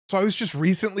So I was just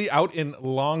recently out in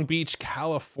Long Beach,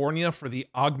 California for the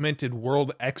Augmented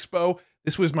World Expo.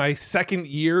 This was my second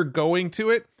year going to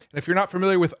it. And if you're not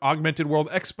familiar with Augmented World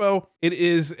Expo, it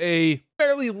is a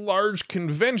fairly large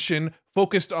convention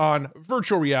focused on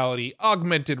virtual reality,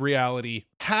 augmented reality,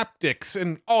 haptics,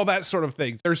 and all that sort of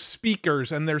things. There's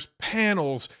speakers and there's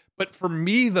panels. But for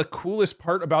me, the coolest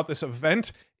part about this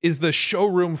event is the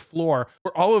showroom floor,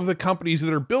 where all of the companies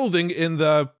that are building in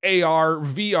the AR,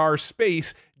 VR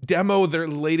space demo their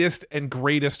latest and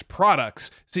greatest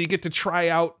products. So you get to try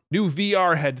out new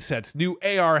VR headsets, new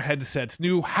AR headsets,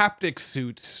 new haptic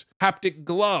suits, haptic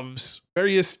gloves,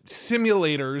 various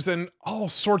simulators, and all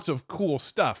sorts of cool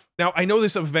stuff. Now, I know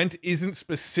this event isn't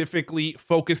specifically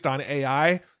focused on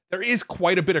AI. There is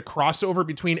quite a bit of crossover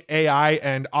between AI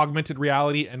and augmented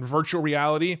reality and virtual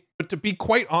reality. But to be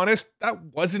quite honest, that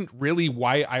wasn't really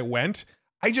why I went.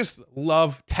 I just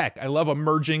love tech. I love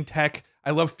emerging tech. I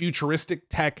love futuristic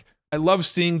tech. I love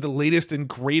seeing the latest and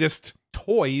greatest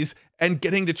toys and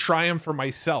getting to try them for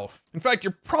myself. In fact,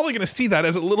 you're probably going to see that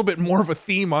as a little bit more of a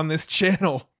theme on this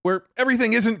channel, where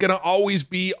everything isn't going to always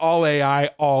be all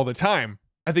AI all the time.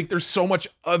 I think there's so much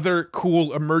other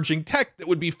cool emerging tech that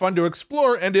would be fun to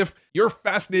explore. And if you're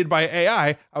fascinated by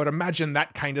AI, I would imagine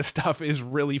that kind of stuff is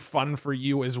really fun for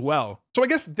you as well. So I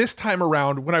guess this time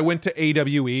around, when I went to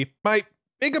AWE, my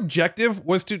big objective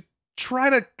was to try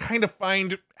to kind of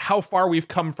find how far we've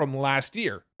come from last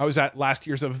year. I was at last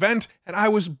year's event and I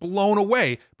was blown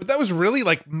away, but that was really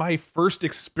like my first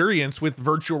experience with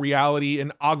virtual reality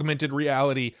and augmented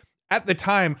reality. At the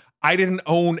time, I didn't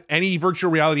own any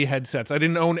virtual reality headsets. I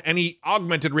didn't own any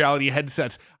augmented reality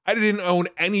headsets. I didn't own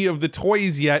any of the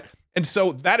toys yet. And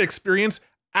so that experience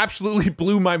absolutely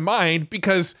blew my mind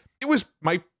because it was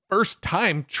my first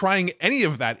time trying any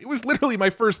of that. It was literally my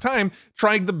first time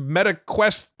trying the Meta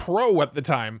Quest Pro at the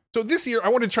time. So this year, I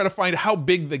wanted to try to find how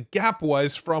big the gap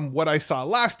was from what I saw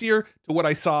last year to what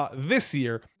I saw this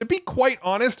year. To be quite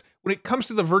honest, when it comes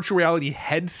to the virtual reality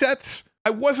headsets, I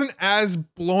wasn't as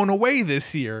blown away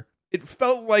this year. It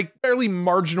felt like fairly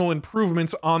marginal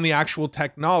improvements on the actual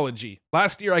technology.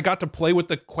 Last year, I got to play with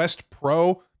the Quest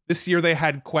Pro. This year, they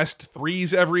had Quest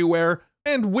 3s everywhere.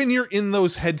 And when you're in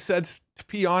those headsets, to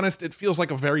be honest, it feels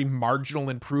like a very marginal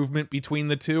improvement between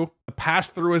the two. The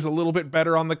pass-through is a little bit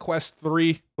better on the Quest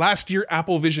 3. Last year,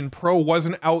 Apple Vision Pro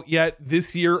wasn't out yet.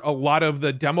 This year, a lot of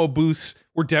the demo booths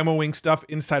were demoing stuff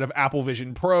inside of Apple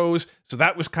Vision Pros, so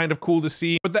that was kind of cool to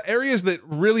see. But the areas that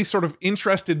really sort of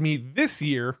interested me this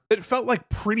year, that felt like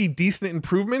pretty decent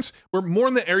improvements, were more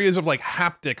in the areas of like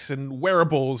haptics and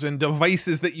wearables and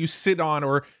devices that you sit on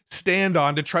or stand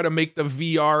on to try to make the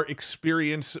VR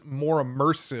experience more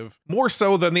immersive, more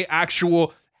so than the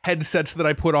actual headsets that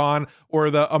I put on or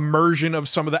the immersion of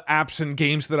some of the apps and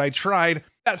games that I tried.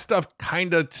 That stuff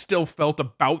kind of still felt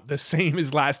about the same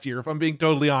as last year, if I'm being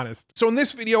totally honest. So in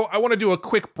this video, I want to do a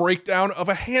quick breakdown of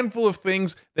a handful of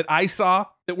things that I saw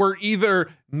that were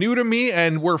either new to me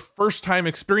and were first-time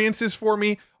experiences for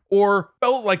me, or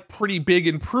felt like pretty big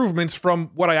improvements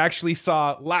from what I actually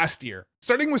saw last year.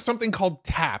 Starting with something called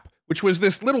Tap, which was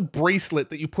this little bracelet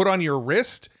that you put on your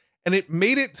wrist, and it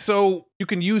made it so you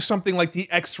can use something like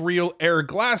the X-Real Air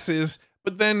glasses,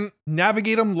 but then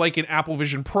navigate them like an Apple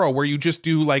Vision Pro, where you just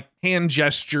do like hand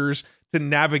gestures to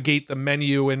navigate the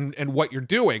menu and what you're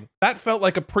doing. That felt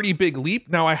like a pretty big leap.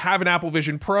 Now I have an Apple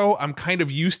Vision Pro. I'm kind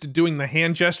of used to doing the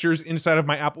hand gestures inside of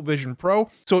my Apple Vision Pro.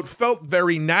 So it felt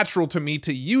very natural to me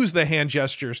to use the hand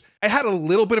gestures. I had a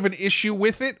little bit of an issue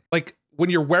with it. Like when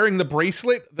you're wearing the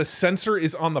bracelet, the sensor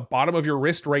is on the bottom of your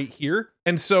wrist right here.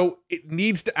 And so it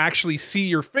needs to actually see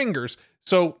your fingers.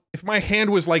 So if my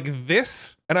hand was like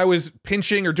this and I was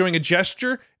pinching or doing a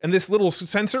gesture and this little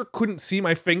sensor couldn't see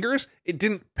my fingers, it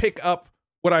didn't pick up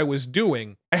what I was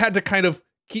doing. I had to kind of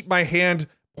keep my hand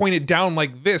pointed down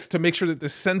like this to make sure that the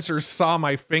sensor saw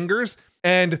my fingers.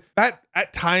 And that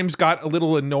at times got a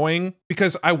little annoying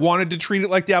because I wanted to treat it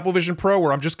like the Apple Vision Pro,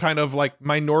 where I'm just kind of like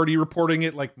minority reporting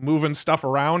it, like moving stuff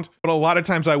around. But a lot of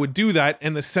times I would do that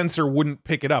and the sensor wouldn't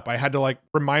pick it up. I had to like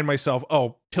remind myself,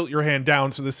 oh, tilt your hand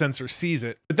down so the sensor sees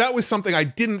it. But that was something I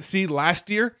didn't see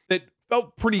last year that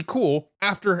felt pretty cool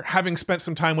after having spent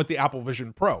some time with the Apple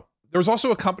Vision Pro. There was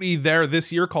also a company there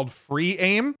this year called Free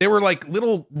Aim. They were like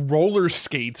little roller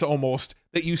skates almost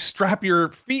that you strap your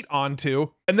feet onto,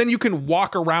 and then you can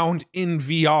walk around in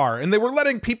VR. And they were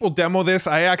letting people demo this.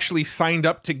 I actually signed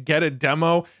up to get a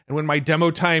demo. And when my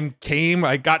demo time came,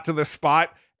 I got to the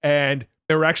spot and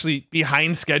they were actually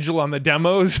behind schedule on the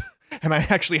demos. and I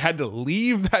actually had to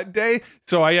leave that day.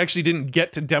 So I actually didn't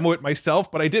get to demo it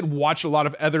myself, but I did watch a lot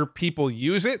of other people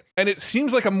use it. And it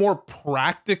seems like a more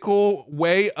practical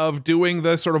way of doing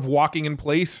the sort of walking in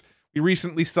place. We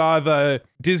recently saw the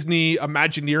Disney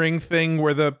Imagineering thing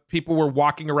where the people were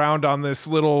walking around on this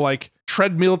little like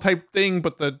treadmill type thing,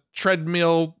 but the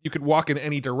treadmill, you could walk in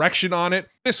any direction on it.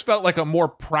 This felt like a more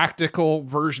practical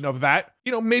version of that.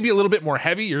 You know, maybe a little bit more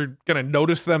heavy. You're going to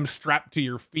notice them strapped to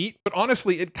your feet. But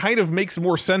honestly, it kind of makes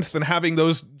more sense than having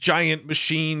those giant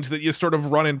machines that you sort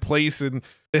of run in place and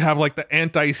they have like the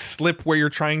anti-slip where you're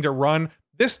trying to run.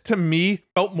 This to me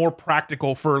felt more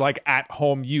practical for like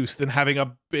at-home use than having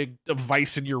a big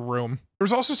device in your room.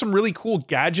 There's also some really cool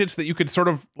gadgets that you could sort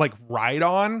of like ride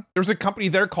on. There's a company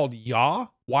there called Yaw,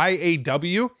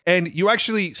 Y-A-W, and you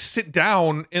actually sit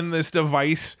down in this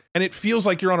device and it feels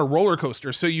like you're on a roller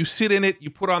coaster. So you sit in it, you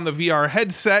put on the VR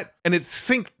headset, and it's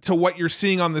synced to what you're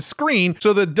seeing on the screen.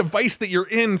 So the device that you're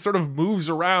in sort of moves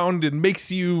around and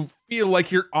makes you feel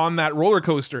like you're on that roller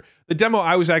coaster. The demo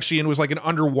I was actually in was like an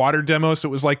underwater demo. So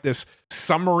it was like this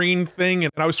submarine thing.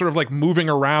 And I was sort of like moving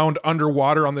around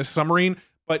underwater on this submarine,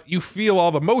 but you feel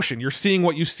all the motion. You're seeing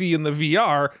what you see in the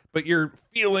VR, but you're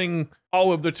feeling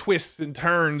all of the twists and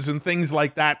turns and things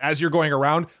like that as you're going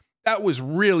around. That was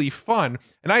really fun.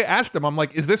 And I asked him, I'm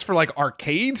like, is this for like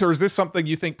arcades or is this something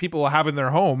you think people will have in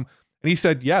their home? And he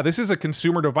said, yeah, this is a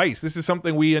consumer device. This is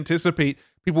something we anticipate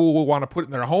people will want to put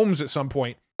in their homes at some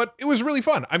point. But it was really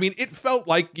fun. I mean, it felt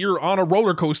like you're on a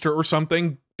roller coaster or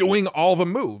something doing all the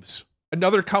moves.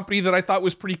 Another company that I thought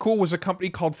was pretty cool was a company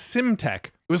called Simtech.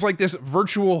 It was like this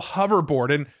virtual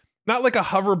hoverboard, and not like a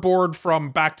hoverboard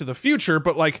from Back to the Future,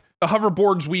 but like the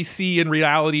hoverboards we see in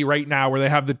reality right now where they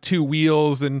have the two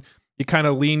wheels and you kind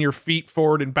of lean your feet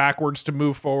forward and backwards to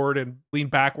move forward and lean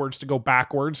backwards to go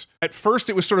backwards. At first,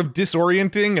 it was sort of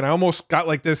disorienting and I almost got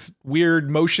like this weird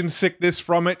motion sickness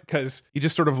from it because you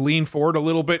just sort of lean forward a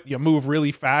little bit, you move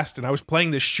really fast. And I was playing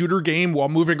this shooter game while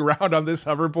moving around on this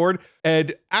hoverboard.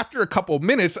 And after a couple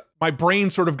minutes, my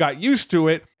brain sort of got used to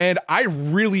it and I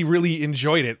really, really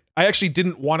enjoyed it. I actually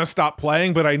didn't want to stop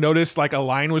playing, but I noticed like a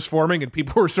line was forming and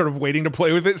people were sort of waiting to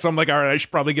play with it. So I'm like, all right, I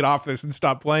should probably get off this and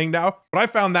stop playing now. But I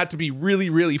found that to be really,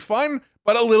 really fun,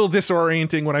 but a little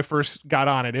disorienting when I first got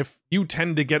on it. If you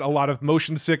tend to get a lot of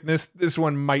motion sickness, this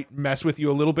one might mess with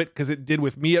you a little bit because it did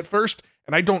with me at first.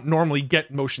 And I don't normally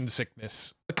get motion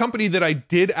sickness. The company that I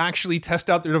did actually test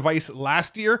out their device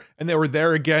last year, and they were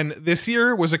there again this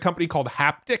year, was a company called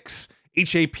Haptics,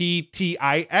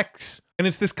 Haptix. And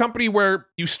it's this company where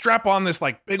you strap on this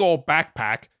like big old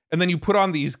backpack and then you put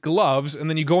on these gloves and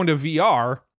then you go into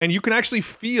VR and you can actually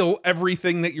feel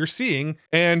everything that you're seeing.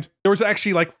 And there was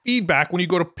actually like feedback when you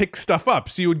go to pick stuff up.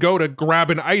 So you would go to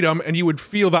grab an item and you would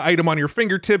feel the item on your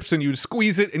fingertips and you would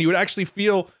squeeze it and you would actually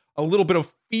feel a little bit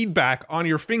of feedback on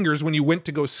your fingers when you went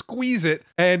to go squeeze it,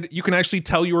 and you can actually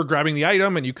tell you were grabbing the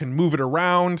item and you can move it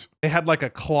around. They had like a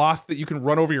cloth that you can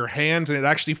run over your hands and it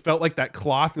actually felt like that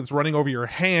cloth was running over your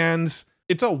hands.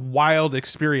 It's a wild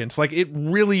experience. Like it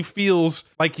really feels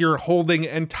like you're holding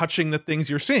and touching the things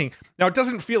you're seeing. Now, it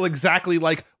doesn't feel exactly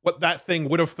like what that thing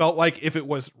would have felt like if it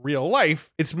was real life.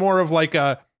 It's more of like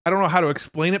a, I don't know how to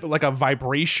explain it, but like a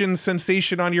vibration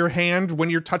sensation on your hand when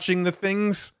you're touching the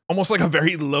things. Almost like a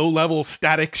very low level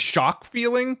static shock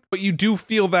feeling, but you do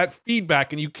feel that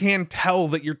feedback and you can tell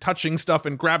that you're touching stuff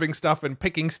and grabbing stuff and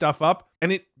picking stuff up,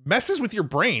 and it messes with your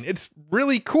brain. It's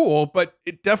really cool, but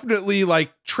it definitely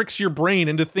like tricks your brain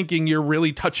into thinking you're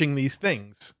really touching these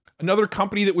things. Another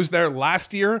company that was there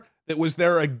last year that was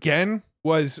there again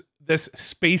was this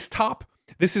Spacetoop.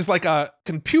 This is like a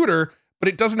computer, but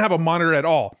it doesn't have a monitor at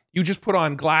all. You just put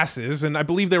on glasses, and I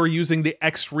believe they were using the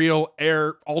X-Real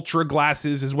Air Ultra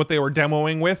glasses is what they were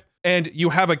demoing with. And you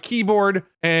have a keyboard,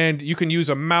 and you can use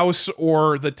a mouse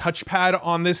or the touchpad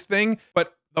on this thing,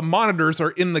 but the monitors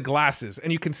are in the glasses,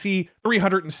 and you can see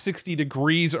 360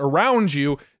 degrees around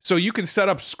you, so you can set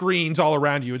up screens all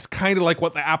around you. It's kind of like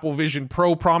what the Apple Vision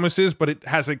Pro promises, but it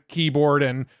has a keyboard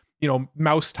and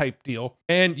mouse type deal.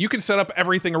 And you can set up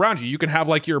everything around you. You can have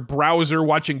like your browser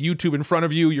watching YouTube in front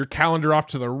of you, your calendar off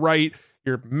to the right,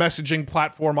 your messaging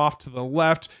platform off to the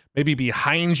left. Maybe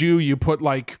behind you, you put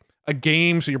like a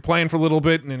game. So you're playing for a little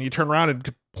bit and then you turn around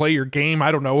and play your game.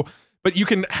 I don't know. But you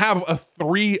can have a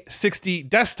 360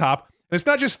 desktop. And it's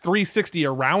not just 360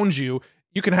 around you.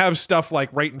 You can have stuff like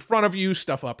right in front of you,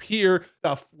 stuff up here,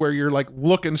 stuff where you're like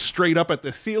looking straight up at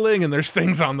the ceiling and there's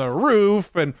things on the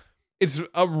roof. And it's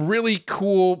a really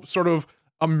cool sort of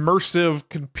immersive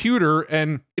computer,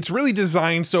 and it's really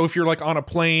designed so if you're like on a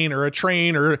plane or a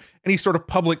train or any sort of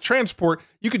public transport,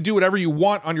 you can do whatever you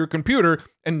want on your computer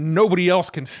and nobody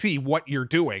else can see what you're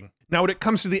doing. Now, when it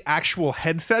comes to the actual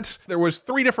headsets, there was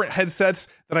 3 different headsets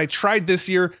that I tried this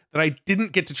year that I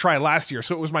didn't get to try last year.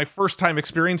 So it was my first time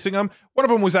experiencing them. One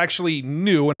of them was actually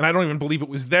new, and I don't even believe it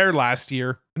was there last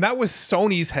year. And that was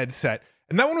Sony's headset.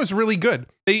 And that one was really good.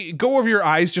 They go over your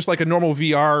eyes just like a normal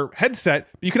VR headset,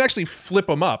 but you can actually flip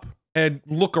them up and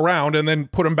look around and then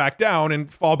put them back down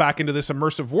and fall back into this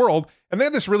immersive world. And they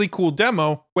had this really cool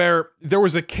demo where there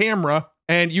was a camera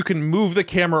and you can move the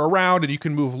camera around and you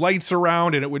can move lights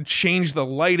around and it would change the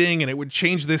lighting and it would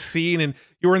change this scene. And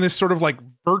you were in this sort of like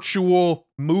virtual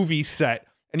movie set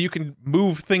and you can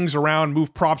move things around,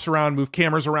 move props around, move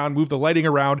cameras around, move the lighting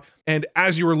around. And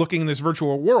as you were looking in this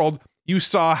virtual world, you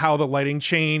saw how the lighting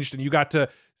changed and you got to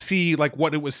see like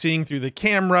what it was seeing through the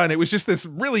camera. And it was just this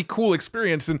really cool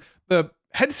experience. And the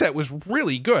headset was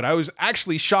really good. I was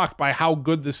actually shocked by how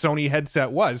good the Sony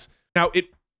headset was. Now, it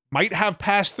might have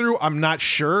passed through. I'm not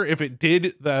sure if it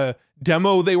did. The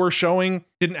demo they were showing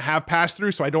didn't have pass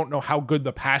through, so I don't know how good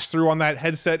the pass through on that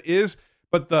headset is.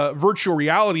 But the virtual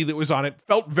reality that was on it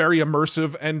felt very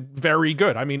immersive and very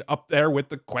good. I mean, up there with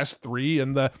the Quest 3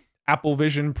 and the Apple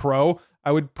Vision Pro,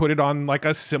 I would put it on like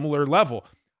a similar level.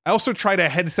 I also tried a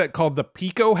headset called the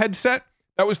Pico headset.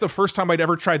 That was the first time I'd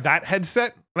ever tried that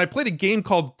headset. And I played a game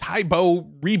called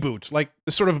Taibo Reboot, like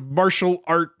the sort of martial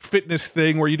art fitness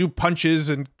thing where you do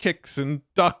punches and kicks and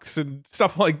ducks and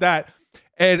stuff like that.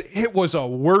 And it was a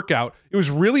workout. It was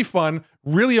really fun,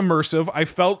 really immersive. I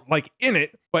felt like in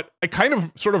it, but I kind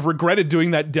of sort of regretted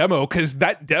doing that demo because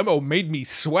that demo made me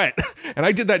sweat. And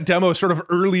I did that demo sort of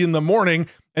early in the morning.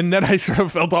 And then I sort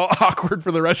of felt all awkward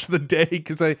for the rest of the day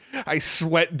because I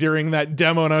sweat during that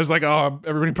demo. And I was like, oh,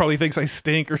 everybody probably thinks I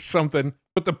stink or something.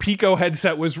 But the Pico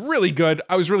headset was really good.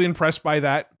 I was really impressed by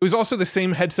that. It was also the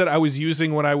same headset I was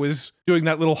using when I was doing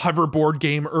that little hoverboard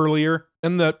game earlier.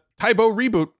 And the Taibo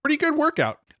Reboot, pretty good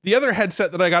workout. The other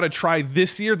headset that I got to try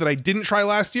this year that I didn't try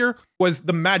last year was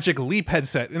the Magic Leap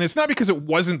headset. And it's not because it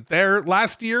wasn't there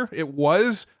last year. It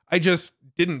was. I just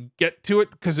didn't get to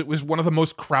it because it was one of the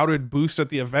most crowded booths at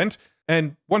the event.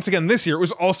 And once again, this year, it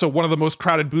was also one of the most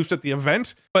crowded booths at the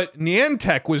event. But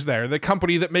Niantic was there, the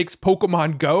company that makes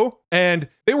Pokemon Go. And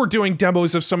they were doing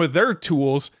demos of some of their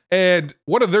tools. And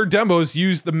one of their demos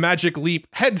used the Magic Leap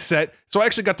headset. So I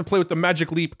actually got to play with the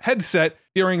Magic Leap headset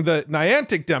during the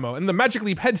Niantic demo. And the Magic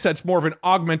Leap headset's more of an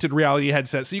augmented reality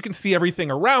headset. So you can see everything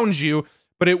around you,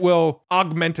 but it will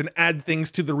augment and add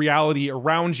things to the reality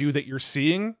around you that you're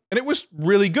seeing. And it was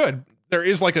really good. There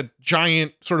is like a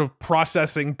giant sort of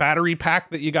processing battery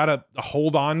pack that you gotta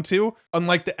hold on to,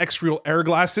 unlike the X-Real Air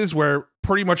glasses where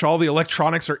pretty much all the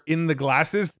electronics are in the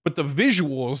glasses, but the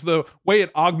visuals, the way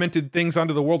it augmented things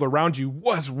onto the world around you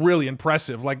was really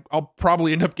impressive. Like I'll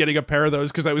probably end up getting a pair of those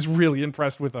because I was really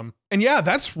impressed with them. And yeah,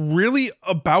 that's really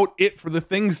about it for the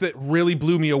things that really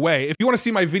blew me away. If you want to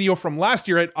see my video from last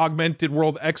year at Augmented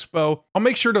World Expo, I'll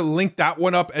make sure to link that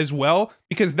one up as well,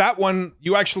 because that one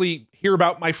you actually hear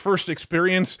about my first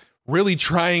experience really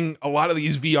trying a lot of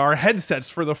these VR headsets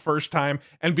for the first time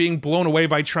and being blown away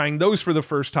by trying those for the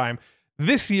first time.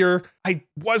 This year, I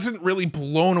wasn't really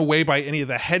blown away by any of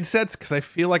the headsets because I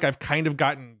feel like I've kind of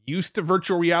gotten used to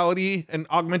virtual reality and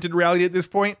augmented reality at this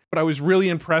point, but I was really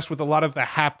impressed with a lot of the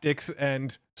haptics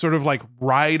and sort of like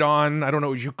ride-on, I don't know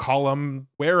what you call them,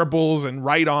 wearables and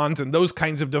ride-ons and those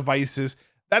kinds of devices.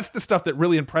 That's the stuff that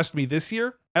really impressed me this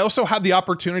year. I also had the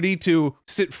opportunity to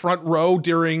sit front row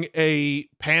during a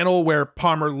panel where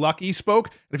Palmer Luckey spoke.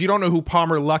 And if you don't know who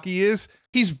Palmer Luckey is,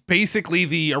 he's basically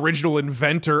the original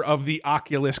inventor of the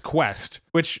Oculus Quest,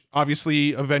 which obviously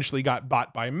eventually got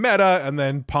bought by Meta, and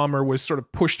then Palmer was sort of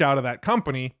pushed out of that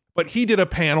company. But he did a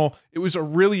panel. It was a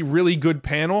really, really good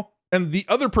panel. And the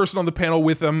other person on the panel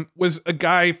with him was a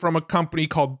guy from a company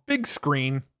called Big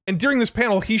Screen. And during this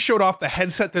panel, he showed off the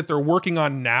headset that they're working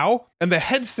on now. And the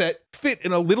headset fit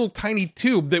in a little tiny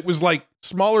tube that was like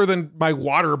smaller than my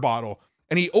water bottle.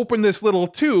 And he opened this little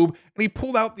tube and he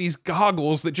pulled out these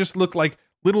goggles that just looked like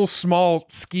little small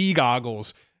ski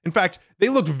goggles. In fact, they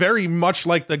looked very much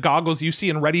like the goggles you see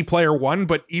in Ready Player One,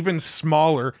 but even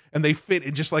smaller. And they fit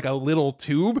in just like a little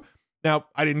tube. Now,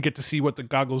 I didn't get to see what the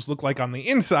goggles look like on the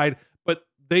inside, but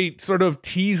they sort of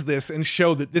tease this and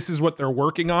show that this is what they're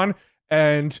working on.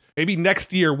 And maybe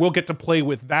next year we'll get to play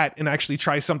with that and actually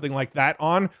try something like that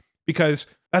on, because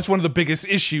that's one of the biggest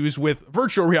issues with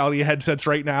virtual reality headsets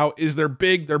right now is they're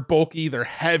big, they're bulky, they're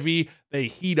heavy, they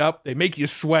heat up, they make you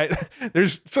sweat.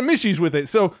 There's some issues with it.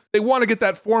 So they want to get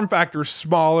that form factor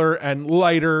smaller and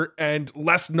lighter and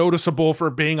less noticeable for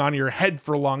being on your head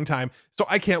for a long time. So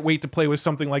I can't wait to play with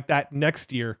something like that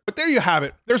next year. But there you have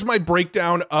it. There's my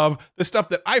breakdown of the stuff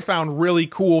that I found really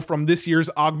cool from this year's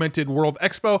Augmented World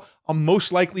Expo. I'll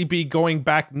most likely be going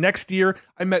back next year.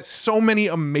 I met so many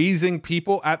amazing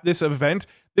people at this event.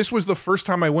 This was the first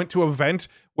time I went to an event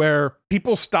where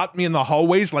people stopped me in the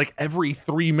hallways like every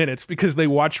 3 minutes because they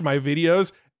watched my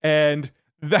videos, and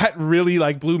that really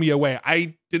like blew me away.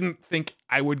 I didn't think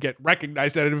I would get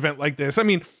recognized at an event like this. I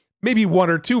mean, maybe 1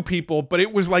 or 2 people, but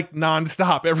it was like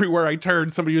nonstop. Everywhere I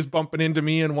turned, somebody was bumping into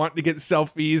me and wanting to get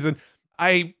selfies, and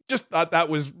I just thought that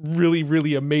was really,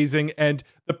 really amazing. And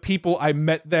the people I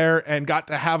met there and got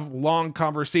to have long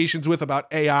conversations with about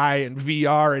AI and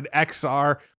VR and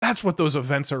XR, that's what those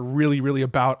events are really, really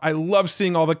about. I love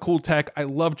seeing all the cool tech. I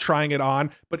love trying it on.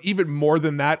 But even more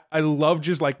than that, I love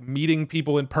just like meeting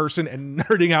people in person and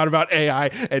nerding out about AI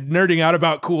and nerding out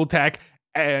about cool tech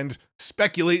and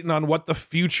speculating on what the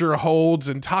future holds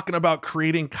and talking about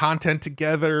creating content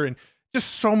together. And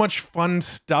just so much fun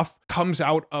stuff comes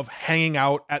out of hanging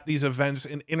out at these events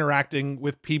and interacting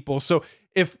with people. So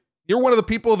if you're one of the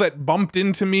people that bumped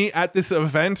into me at this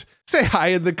event, say hi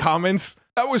in the comments.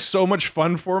 That was so much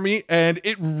fun for me, and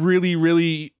it really,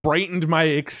 really brightened my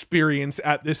experience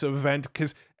at this event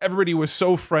because everybody was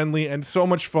so friendly and so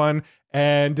much fun,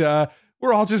 and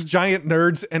we're all just giant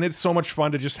nerds, and it's so much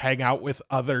fun to just hang out with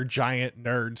other giant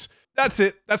nerds. That's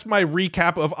it. That's my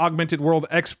recap of Augmented World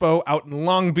Expo out in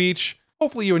Long Beach.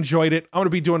 Hopefully you enjoyed it. I'm going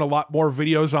to be doing a lot more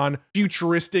videos on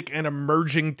futuristic and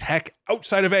emerging tech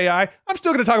outside of AI. I'm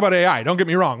still going to talk about AI. Don't get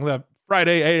me wrong. The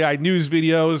Friday AI news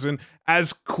videos, and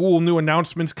as cool new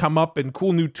announcements come up and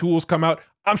cool new tools come out,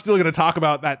 I'm still going to talk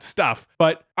about that stuff.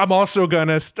 But I'm also going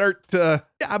to start to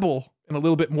dabble in a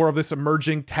little bit more of this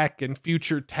emerging tech and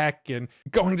future tech and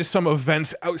going to some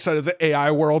events outside of the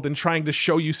AI world and trying to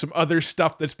show you some other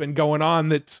stuff that's been going on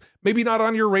that's maybe not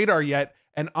on your radar yet.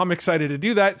 And I'm excited to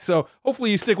do that. So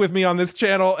hopefully you stick with me on this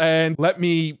channel and let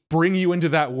me bring you into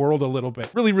that world a little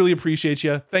bit. Really, really appreciate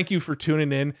you. Thank you for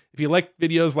tuning in. If you like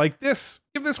videos like this,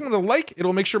 give this one a like.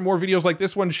 It'll make sure more videos like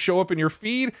this one show up in your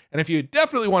feed. And if you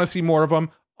definitely want to see more of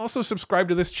them, also subscribe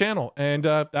to this channel. And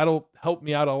that'll help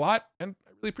me out a lot. And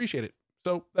I really appreciate it.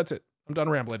 So that's it. I'm done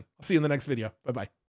rambling. I'll see you in the next video. Bye-bye.